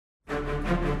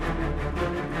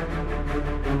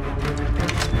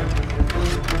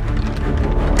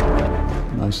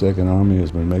Second Army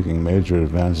has been making major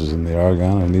advances in the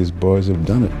Argonne, and these boys have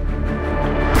done it.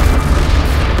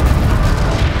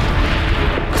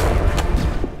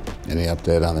 Any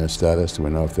update on their status? Do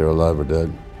we know if they're alive or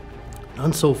dead?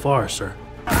 None so far, sir.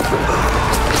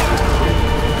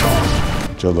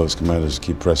 Tell those commanders to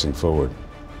keep pressing forward.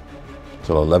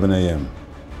 Till 11 a.m.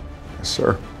 Yes,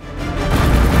 sir.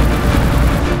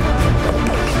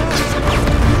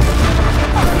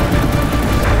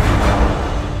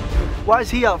 Why is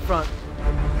he out front?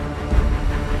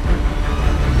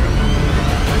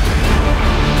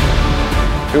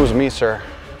 If it was me, sir,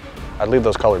 I'd leave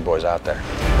those colored boys out there.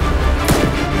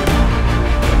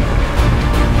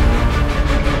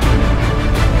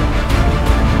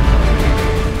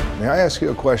 May I ask you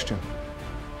a question?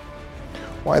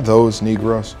 Why those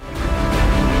Negroes?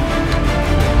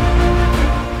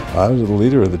 I was the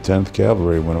leader of the 10th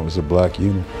Cavalry when it was a black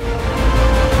unit.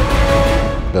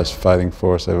 Best fighting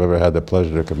force I've ever had the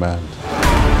pleasure to command.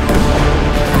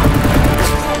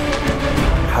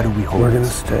 How do we hold? We're gonna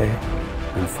stay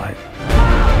and fight.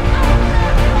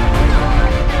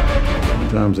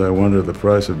 Sometimes I wonder the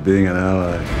price of being an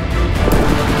ally.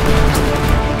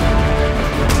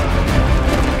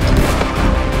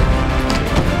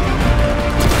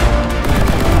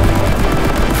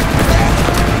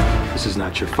 This is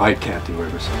not your fight, Captain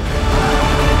Rivers.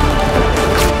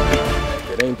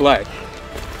 If it ain't black,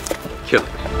 kill it.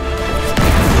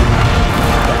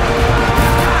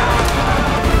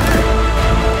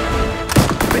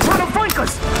 They try to flank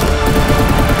us!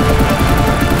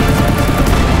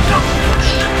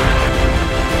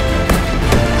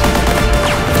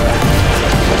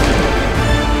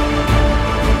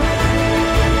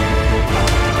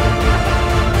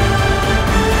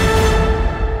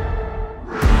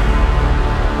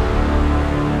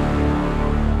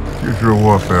 Usual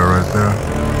warfare right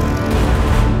there.